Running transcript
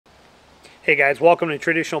Hey guys, welcome to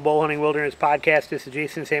Traditional Bow Hunting Wilderness Podcast. This is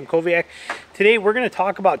Jason Samkoviak. Today we're going to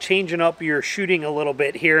talk about changing up your shooting a little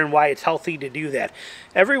bit here and why it's healthy to do that.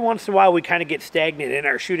 Every once in a while we kind of get stagnant in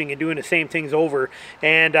our shooting and doing the same things over.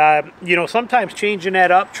 And, sometimes changing that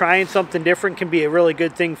up, trying something different can be a really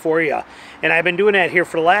good thing for you. And I've been doing that here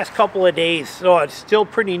for the last couple of days, so it's still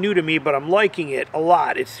pretty new to me, but I'm liking it a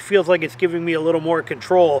lot. It feels like it's giving me a little more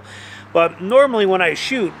control. But normally when I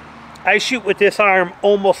shoot with this arm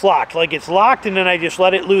almost locked, like it's locked and then I just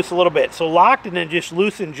let it loose a little bit. So locked and then just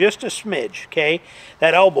loosen just a smidge, okay?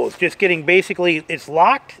 That elbow is just getting basically, it's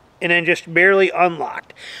locked and then just barely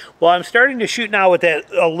unlocked. Well, I'm starting to shoot now with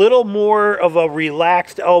that a little more of a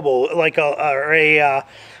relaxed elbow, like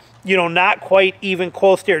not quite even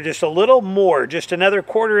close there, just a little more, just another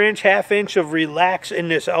quarter-inch, half-inch of relax in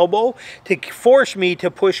this elbow to force me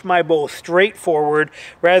to push my bow straight forward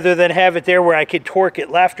rather than have it there where I could torque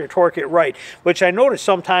it left or torque it right, which I notice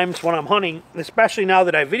sometimes when I'm hunting, especially now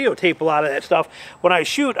that I videotape a lot of that stuff. When I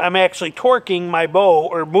shoot, I'm actually torquing my bow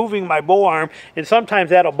or moving my bow arm, and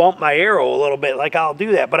sometimes that'll bump my arrow a little bit, like I'll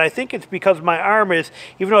do that. But I think it's because my arm is,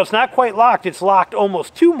 even though it's not quite locked, it's locked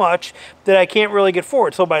almost too much that I can't really get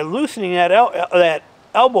forward. So by loosening that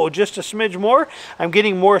elbow just a smidge more, I'm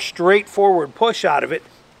getting more straightforward push out of it.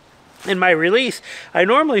 In my release, I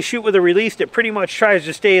normally shoot with a release that pretty much tries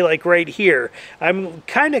to stay like right here. I'm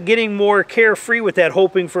kind of getting more carefree with that,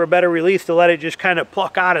 hoping for a better release to let it just kind of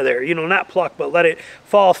pluck out of there. Not pluck, but let it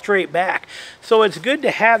fall straight back. So it's good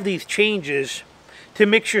to have these changes to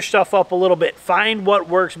mix your stuff up a little bit. Find what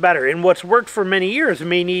works better. And what's worked for many years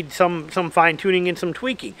may need some fine-tuning and some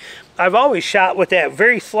tweaking. I've always shot with that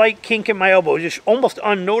very slight kink in my elbow, just almost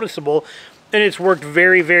unnoticeable, and it's worked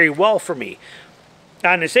very, very well for me.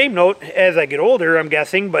 On the same note, as I get older, I'm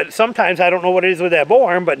guessing, but sometimes I don't know what it is with that bow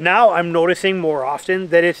arm, but now I'm noticing more often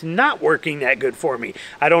that it's not working that good for me.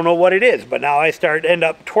 I don't know what it is, but now I end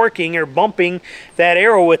up torquing or bumping that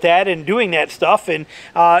arrow with that and doing that stuff, and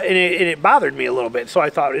it bothered me a little bit. So I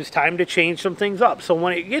thought it's time to change some things up. So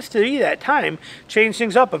when it gets to be that time, change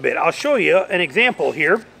things up a bit. I'll show you an example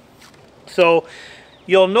here. So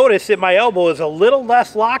you'll notice that my elbow is a little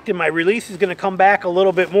less locked and my release is going to come back a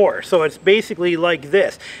little bit more. So it's basically like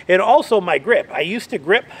this. And also my grip. I used to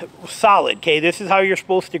grip solid, okay? This is how you're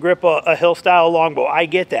supposed to grip a hill style longbow. I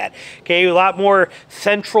get that, okay? A lot more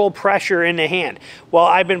central pressure in the hand. Well,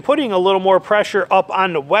 I've been putting a little more pressure up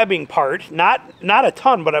on the webbing part. Not a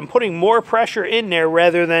ton, but I'm putting more pressure in there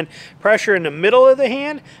rather than pressure in the middle of the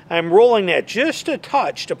hand. I'm rolling that just a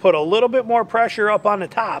touch to put a little bit more pressure up on the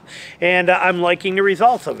top, and I'm liking the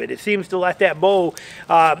results of it. It seems to let that bow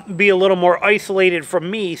be a little more isolated from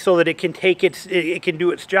me so that it can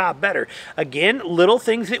do its job better. Again, little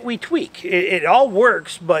things that we tweak. It all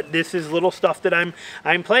works, but this is little stuff that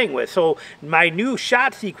I'm playing with. So my new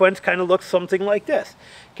shot sequence kind of looks something like this.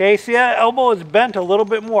 Okay, see that elbow is bent a little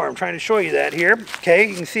bit more. I'm trying to show you that here. Okay,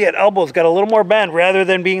 you can see that elbow's got a little more bend. Rather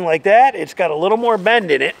than being like that, it's got a little more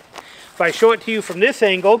bend in it. If I show it to you from this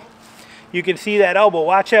angle, you can see that elbow.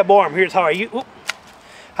 Watch that bow arm. Here's how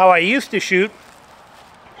I used to shoot.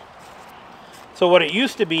 So what it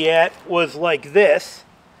used to be at was like this.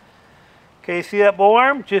 Okay, see that bow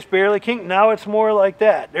arm? Just barely kinked. Now it's more like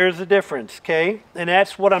that. There's the difference, okay? And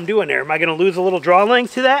that's what I'm doing there. Am I going to lose a little draw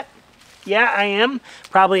length to that? Yeah, I am.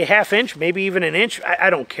 Probably a half-inch, maybe even an inch.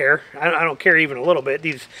 I don't care. I don't care even a little bit.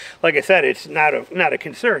 These, like I said, it's not a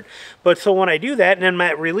concern. But so when I do that, and then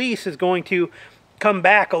my release is going to come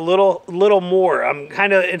back a little more. I'm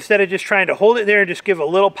kind of, instead of just trying to hold it there and just give a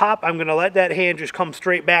little pop, I'm going to let that hand just come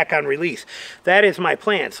straight back on release. That is my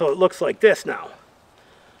plan. So it looks like this now.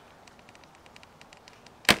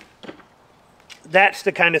 That's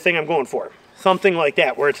the kind of thing I'm going for. Something like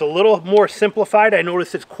that, where it's a little more simplified. I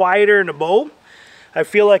notice it's quieter in the bow. I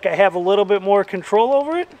feel like I have a little bit more control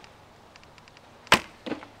over it.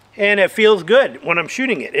 And it feels good when I'm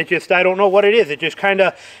shooting it. It just, I don't know what it is. It just kind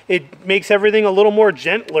of, it makes everything a little more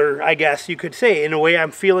gentler, I guess you could say, in the way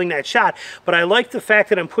I'm feeling that shot. But I like the fact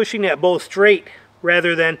that I'm pushing that bow straight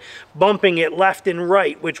rather than bumping it left and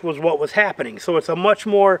right, which was what was happening. So it's a much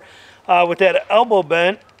more, with that elbow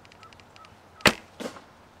bent,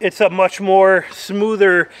 it's a much more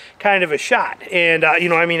smoother kind of a shot. And,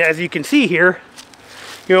 I mean, as you can see here,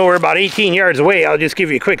 we're about 18 yards away. I'll just give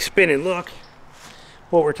you a quick spin and look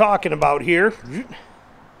what we're talking about here.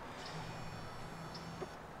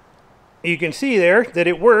 You can see there that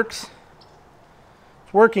it works.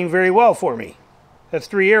 It's working very well for me. That's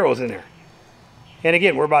 3 arrows in there. And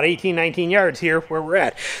again, we're about 18, 19 yards here where we're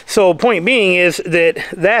at. So point being is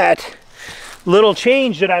that little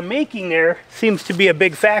change that I'm making there seems to be a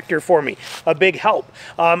big factor for me, a big help.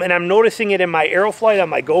 And I'm noticing it in my arrow flight on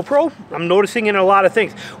my GoPro. I'm noticing it in a lot of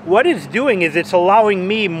things. What it's doing is it's allowing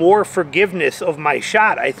me more forgiveness of my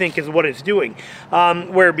shot, I think is what it's doing.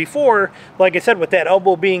 Where before, like I said, with that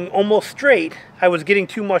elbow being almost straight, I was getting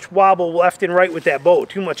too much wobble left and right with that bow,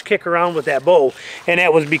 too much kick around with that bow, and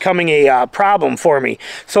that was becoming a problem for me.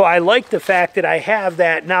 So I like the fact that I have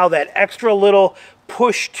that now, that extra little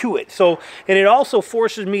push to it. So, and it also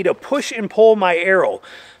forces me to push and pull my arrow.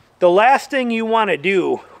 The last thing you want to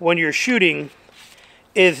do when you're shooting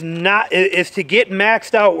is to get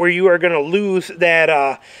maxed out where you are going to lose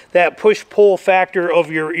that that push-pull factor of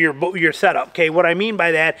your setup. Okay, what I mean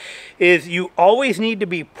by that is you always need to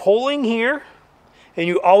be pulling here, and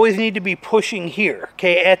you always need to be pushing here,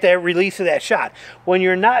 okay, at that release of that shot. When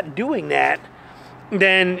you're not doing that,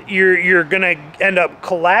 then you're going to end up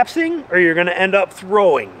collapsing, or you're going to end up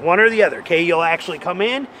throwing, one or the other, okay? You'll actually come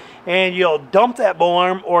in and you'll dump that bow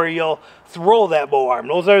arm, or you'll throw that bow arm.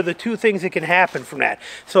 Those are the two things that can happen from that.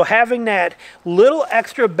 So having that little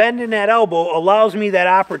extra bend in that elbow allows me that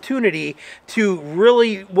opportunity to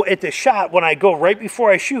really, at the shot, when I go right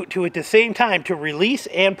before I shoot, to at the same time to release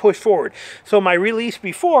and push forward. So my release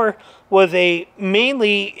before was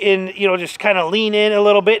mainly in, you know, just kind of lean in a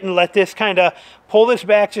little bit and let this kind of pull this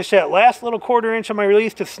back, just that last little quarter inch of my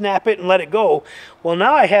release to snap it and let it go. Well,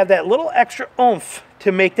 now I have that little extra oomph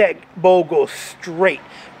to make that bow go straight,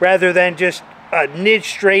 rather than just nidge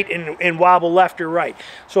straight and wobble left or right.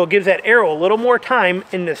 So it gives that arrow a little more time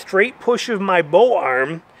in the straight push of my bow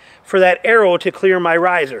arm for that arrow to clear my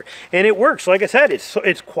riser. And it works. Like I said,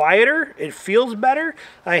 it's quieter, it feels better,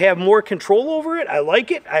 I have more control over it, I like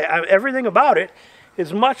it, everything about it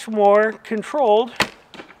is much more controlled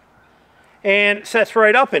and sets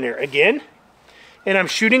right up in there again, and I'm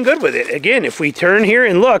shooting good with it. Again, if we turn here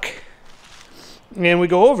and look, and we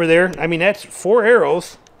go over there, I mean, that's 4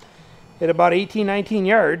 arrows at about 18, 19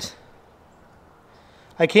 yards.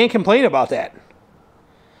 I can't complain about that.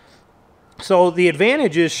 So the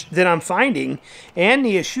advantages that I'm finding and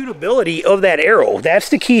the shootability of that arrow, that's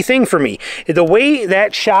the key thing for me. The way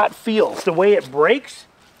that shot feels, the way it breaks,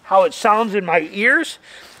 how it sounds in my ears,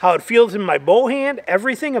 how it feels in my bow hand,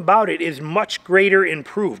 everything about it is much greater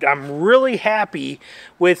improved. I'm really happy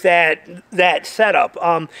with that setup.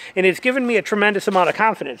 And it's given me a tremendous amount of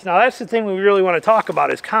confidence. Now that's the thing we really want to talk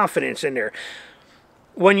about, is confidence in there.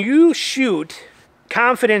 When you shoot,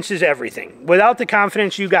 confidence is everything. Without the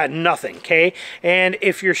confidence, you got nothing, okay? And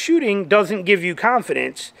if your shooting doesn't give you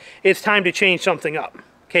confidence, it's time to change something up.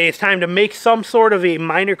 Okay, it's time to make some sort of a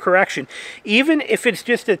minor correction, even if it's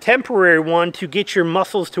just a temporary one, to get your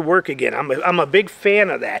muscles to work again. I'm a big fan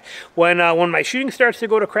of that. When my shooting starts to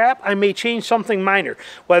go to crap, I may change something minor,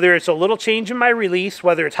 whether it's a little change in my release,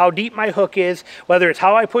 whether it's how deep my hook is, whether it's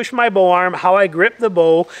how I push my bow arm, how I grip the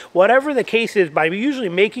bow, whatever the case is. By usually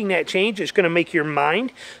making that change, it's going to make your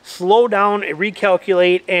mind slow down,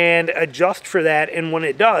 recalculate, and adjust for that. And when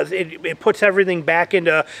it does, it puts everything back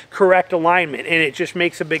into correct alignment, and it just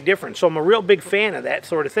makes a big difference. So I'm a real big fan of that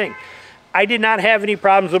sort of thing. I did not have any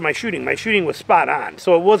problems with my shooting. My shooting was spot on.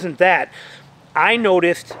 So it wasn't that. I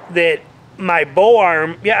noticed that my bow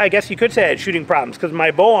arm, yeah, I guess you could say I had shooting problems, because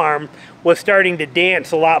my bow arm was starting to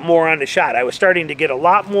dance a lot more on the shot. I was starting to get a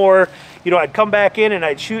lot more, you know, I'd come back in and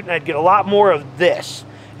I'd shoot and I'd get a lot more of this,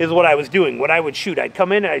 is what I was doing. When I would shoot, I'd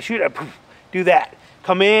come in and I'd shoot, I'd do that.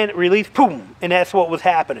 Come in, release, boom, and that's what was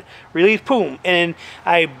happening. Release, boom, and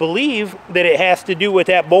I believe that it has to do with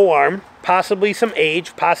that bow arm, possibly some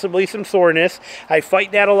age, possibly some soreness. I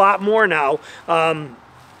fight that a lot more now.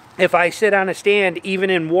 If I sit on a stand, even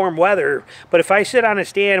in warm weather, but if I sit on a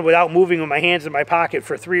stand without moving with my hands in my pocket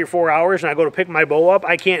for 3 or 4 hours and I go to pick my bow up,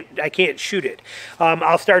 I can't shoot it.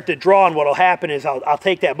 I'll start to draw, and what'll happen is I'll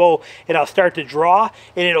take that bow and I'll start to draw,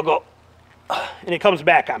 and it'll go, and it comes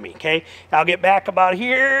back on me, okay? I'll get back about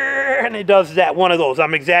here, and it does that, one of those.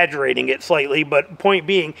 I'm exaggerating it slightly, but point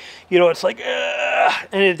being, you know, it's like,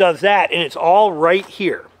 and it does that, and it's all right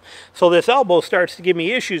here. So this elbow starts to give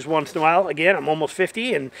me issues once in a while. Again, I'm almost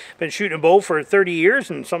 50 and been shooting a bow for 30 years,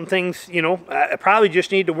 and some things, you know, I probably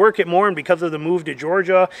just need to work it more, and because of the move to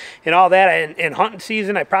Georgia and all that, and hunting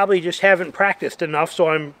season, I probably just haven't practiced enough, so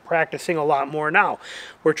I'm practicing a lot more now.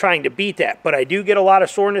 We're trying to beat that, but I do get a lot of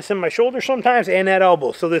soreness in my shoulder sometimes and that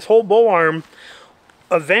elbow. So this whole bow arm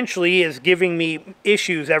eventually is giving me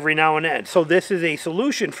issues every now and then. So this is a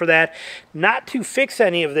solution for that, not to fix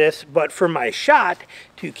any of this, but for my shot,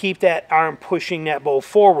 to keep that arm pushing that bow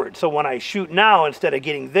forward. So when I shoot now, instead of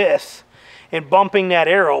getting this and bumping that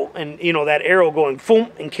arrow, and you know, that arrow going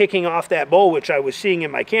boom and kicking off that bow, which I was seeing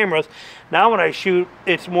in my cameras. Now when I shoot,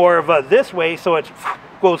 it's more of a this way, so it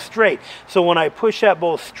goes straight. So when I push that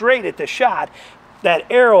bow straight at the shot, that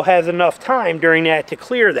arrow has enough time during that to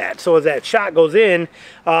clear that. So as that shot goes in,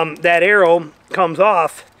 that arrow comes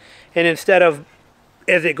off, and instead of,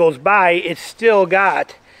 as it goes by, it's still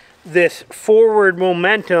got this forward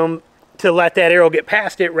momentum to let that arrow get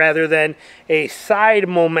past it, rather than a side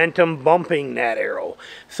momentum bumping that arrow.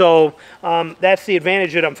 So that's the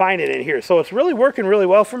advantage that I'm finding in here. So it's really working really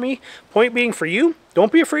well for me. Point being, for you,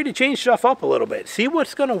 don't be afraid to change stuff up a little bit. See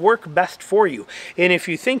what's going to work best for you. And if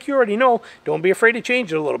you think you already know, don't be afraid to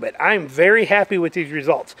change it a little bit. I'm very happy with these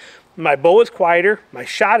results. My bow is quieter, my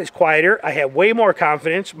shot is quieter, I have way more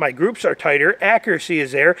confidence, my groups are tighter, accuracy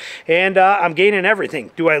is there, and I'm gaining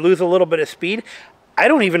everything. Do I lose a little bit of speed? I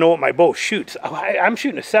don't even know what my bow shoots. I'm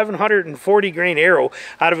shooting a 740 grain arrow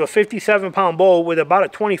out of a 57-pound bow with about a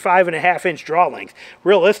 25.5-inch draw length.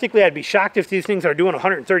 Realistically, I'd be shocked if these things are doing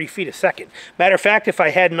 130 feet a second. Matter of fact, if I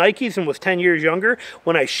had Nikes and was 10 years younger,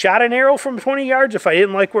 when I shot an arrow from 20 yards, if I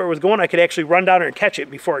didn't like where it was going, I could actually run down there and catch it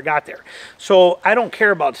before it got there. So I don't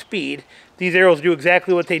care about speed. These arrows do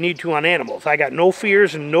exactly what they need to on animals. I got no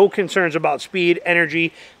fears and no concerns about speed,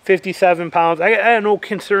 energy, 57 pounds. I have no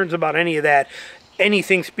concerns about any of that.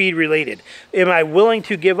 Anything speed related. Am I willing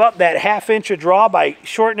to give up that half-inch of draw by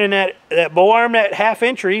shortening that bow arm that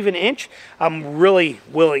half-inch or even inch? I'm really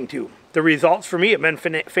willing to. The results for me have been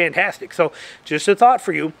fantastic. So just a thought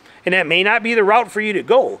for you, and that may not be the route for you to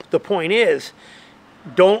go. The point is,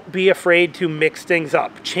 don't be afraid to mix things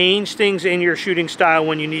up. Change things in your shooting style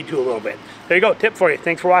when you need to a little bit. There you go, tip for you.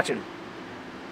 Thanks for watching.